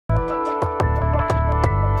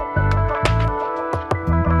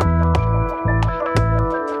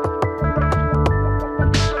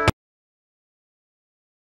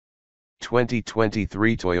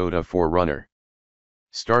2023 Toyota 4runner.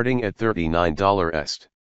 Starting at $39.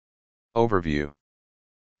 Overview.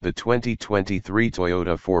 The 2023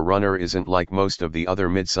 Toyota 4runner isn't like most of the other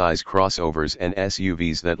midsize crossovers and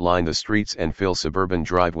SUVs that line the streets and fill suburban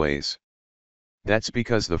driveways. That's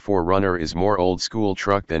because the 4runner is more old-school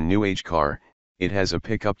truck than new-age car. It has a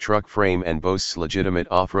pickup truck frame and boasts legitimate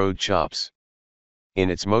off-road chops. In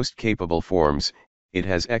its most capable forms, it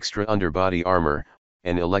has extra underbody armor,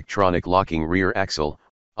 an electronic locking rear axle,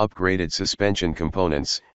 upgraded suspension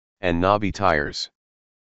components, and knobby tires.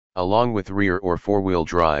 Along with rear or four-wheel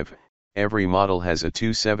drive, every model has a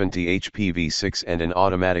 270 HP V6 and an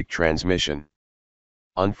automatic transmission.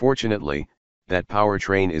 Unfortunately, that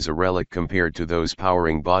powertrain is a relic compared to those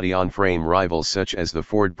powering body-on-frame rivals such as the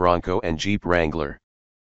Ford Bronco and Jeep Wrangler.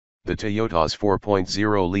 The Toyota's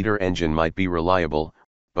 4.0-liter engine might be reliable,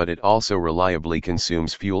 but it also reliably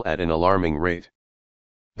consumes fuel at an alarming rate.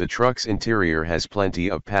 The truck's interior has plenty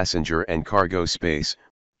of passenger and cargo space,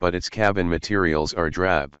 but its cabin materials are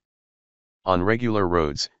drab. On regular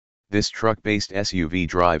roads, this truck-based SUV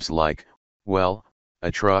drives like, well, a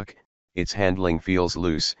truck. Its handling feels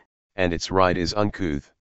loose, and its ride is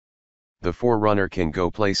uncouth. The 4runner can go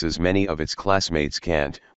places many of its classmates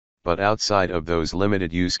can't, but outside of those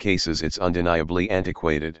limited use cases it's undeniably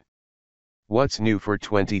antiquated. What's new for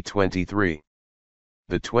 2023?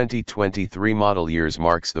 The 2023 model years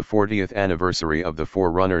marks the 40th anniversary of the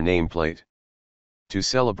 4runner nameplate. To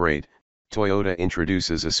celebrate, Toyota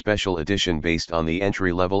introduces a special edition based on the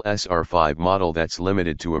entry-level sr5 model that's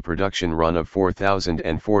limited to a production run of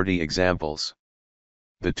 4,040 examples.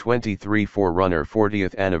 The 23 4runner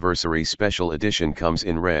 40th anniversary special edition comes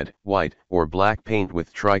in red, white, or black paint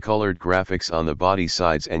with tricolored graphics on the body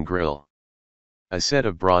sides and grille. A set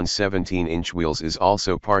of bronze 17-inch wheels is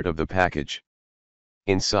also part of the package.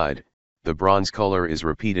 Inside, the bronze color is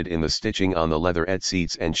repeated in the stitching on the leatherette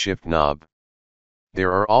seats and shift knob.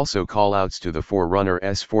 There are also callouts to the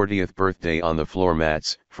 4runner's 40th birthday on the floor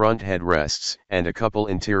mats, front headrests, and a couple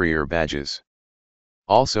interior badges.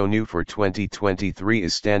 Also new for 2023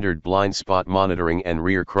 is standard blind spot monitoring and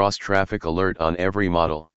rear cross-traffic alert on every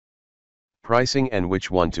model. Pricing and which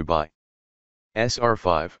one to buy.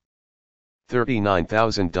 sr5.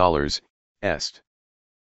 $39,000, Est.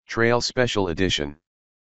 Trail Special Edition.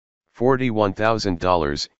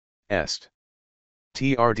 $41,000, Est.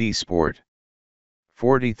 TRD Sport.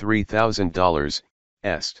 $43,000,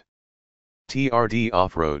 Est. TRD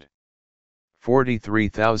Off-Road.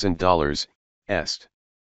 $43,000, Est.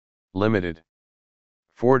 Limited.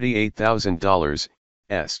 $48,000,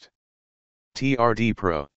 Est. TRD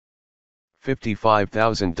Pro.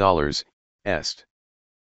 $55,000, Est.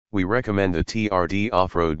 We recommend the TRD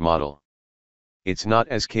off-road model. It's not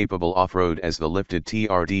as capable off-road as the lifted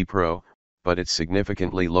TRD Pro, but its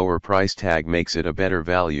significantly lower price tag makes it a better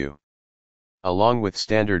value. Along with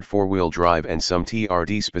standard four-wheel drive and some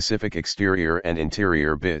TRD-specific exterior and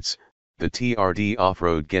interior bits, the TRD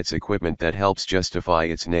off-road gets equipment that helps justify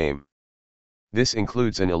its name. This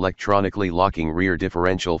includes an electronically locking rear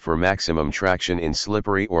differential for maximum traction in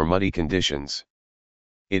slippery or muddy conditions.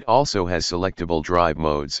 It also has selectable drive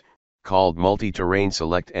modes, called multi-terrain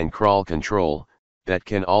select and crawl control, that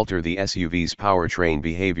can alter the SUV's powertrain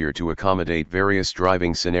behavior to accommodate various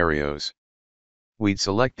driving scenarios. We'd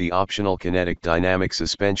select the optional kinetic dynamic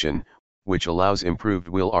suspension, which allows improved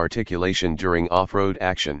wheel articulation during off-road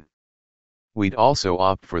action. We'd also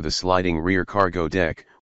opt for the sliding rear cargo deck,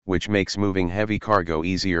 which makes moving heavy cargo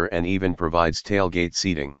easier and even provides tailgate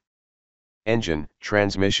seating. Engine,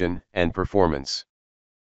 transmission, and performance.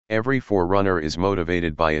 Every 4runner is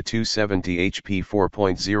motivated by a 270 HP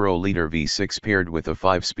 4.0-liter V6 paired with a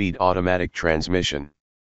 5-speed automatic transmission.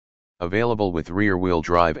 Available with rear-wheel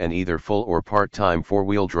drive and either full or part-time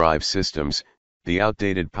four-wheel drive systems, the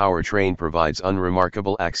outdated powertrain provides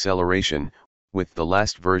unremarkable acceleration, with the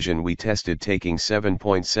last version we tested taking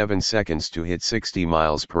 7.7 seconds to hit 60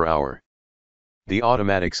 miles per hour. The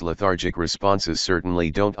automatic's lethargic responses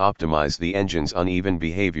certainly don't optimize the engine's uneven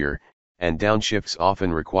behavior, and downshifts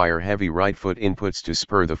often require heavy right foot inputs to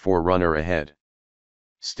spur the 4runner ahead.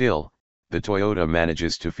 Still, the Toyota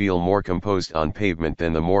manages to feel more composed on pavement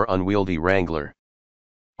than the more unwieldy Wrangler.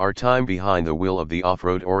 Our time behind the wheel of the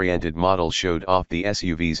off-road-oriented model showed off the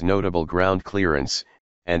SUV's notable ground clearance,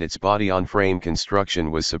 and its body-on-frame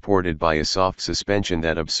construction was supported by a soft suspension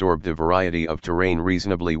that absorbed a variety of terrain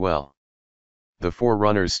reasonably well. The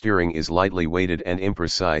 4runner's steering is lightly weighted and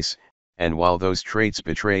imprecise, and while those traits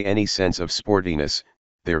betray any sense of sportiness,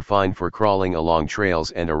 they're fine for crawling along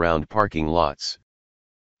trails and around parking lots.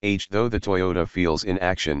 Aged though the Toyota feels in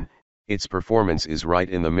action, its performance is right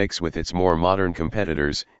in the mix with its more modern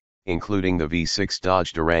competitors, including the V6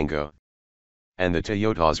 Dodge Durango. And the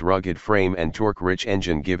Toyota's rugged frame and torque-rich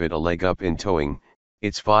engine give it a leg up in towing.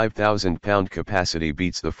 Its 5,000-pound capacity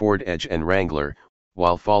beats the Ford Edge and Wrangler,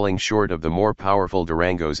 while falling short of the more powerful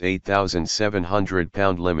Durango's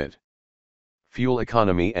 8,700-pound limit. Fuel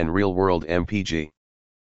economy and real-world MPG.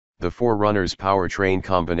 The 4runner's powertrain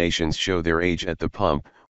combinations show their age at the pump,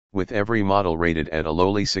 with every model rated at a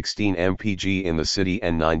lowly 16 mpg in the city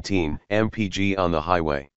and 19 mpg on the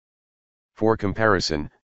highway. For comparison,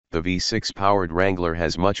 the V6-powered Wrangler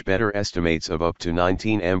has much better estimates of up to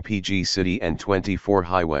 19 mpg city and 24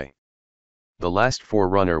 highway. The last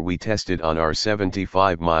 4runner we tested on our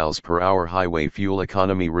 75 miles per hour highway fuel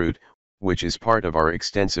economy route, which is part of our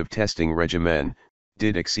extensive testing regimen,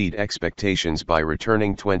 did exceed expectations by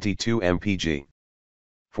returning 22 mpg.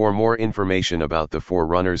 For more information about the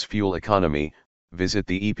 4runner's fuel economy, visit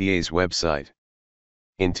the EPA's website.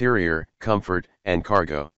 Interior, comfort, and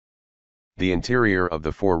cargo. The interior of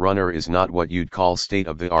the 4runner is not what you'd call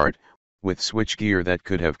state-of-the-art, with switchgear that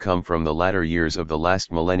could have come from the latter years of the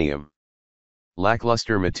last millennium.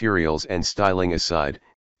 Lackluster materials and styling aside,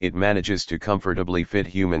 it manages to comfortably fit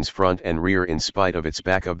humans front and rear in spite of its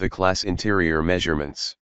back-of-the-class interior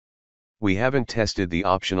measurements. We haven't tested the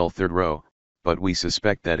optional third row, but we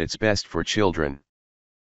suspect that it's best for children.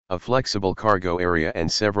 A flexible cargo area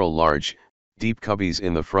and several large, deep cubbies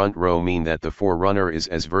in the front row mean that the 4runner is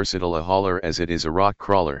as versatile a hauler as it is a rock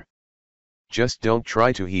crawler. Just don't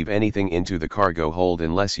try to heave anything into the cargo hold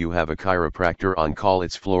unless you have a chiropractor on call.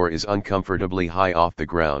 Its floor is uncomfortably high off the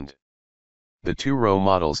ground. The two-row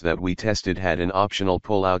models that we tested had an optional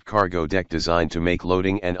pull-out cargo deck designed to make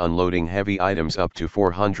loading and unloading heavy items up to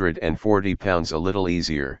 440 pounds a little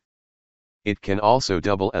easier. It can also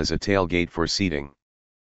double as a tailgate for seating.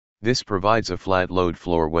 This provides a flat load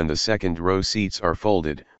floor when the second row seats are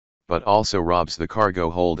folded, but also robs the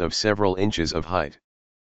cargo hold of several inches of height.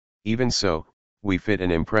 Even so, we fit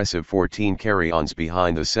an impressive 14 carry-ons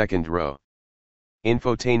behind the second row.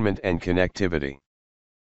 Infotainment and connectivity.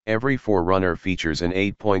 Every 4runner features an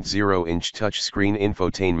 8.0-inch touchscreen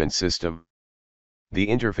infotainment system. The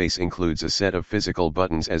interface includes a set of physical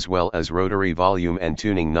buttons as well as rotary volume and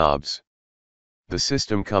tuning knobs. The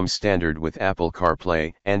system comes standard with Apple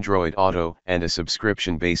CarPlay, Android Auto, and a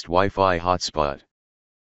subscription-based Wi-Fi hotspot.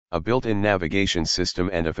 A built-in navigation system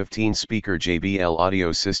and a 15-speaker JBL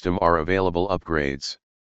audio system are available upgrades.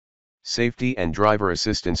 Safety and driver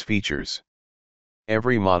assistance features.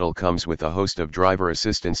 Every model comes with a host of driver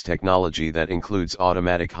assistance technology that includes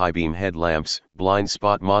automatic high-beam headlamps, blind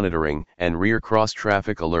spot monitoring, and rear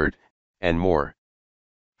cross-traffic alert, and more.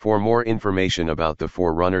 For more information about the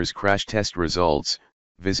 4runner's crash test results,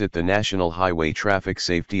 visit the National Highway Traffic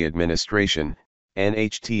Safety Administration,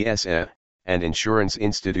 NHTSA, and Insurance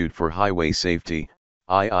Institute for Highway Safety,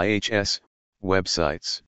 IIHS,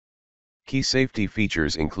 websites. Key safety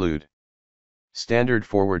features include standard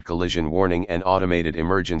forward collision warning and automated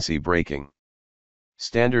emergency braking,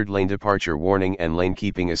 standard lane departure warning and lane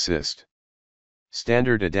keeping assist,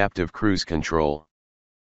 standard adaptive cruise control,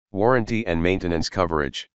 warranty and maintenance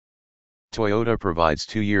coverage. Toyota provides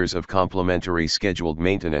 2 years of complimentary scheduled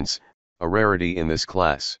maintenance, a rarity in this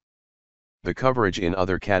class. The coverage in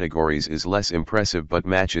other categories is less impressive but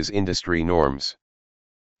matches industry norms.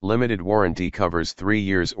 Limited warranty covers 3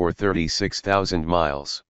 years or 36,000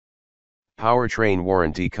 miles. Powertrain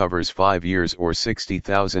warranty covers 5 years or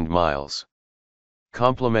 60,000 miles.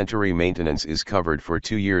 Complimentary maintenance is covered for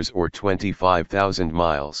 2 years or 25,000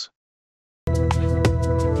 miles.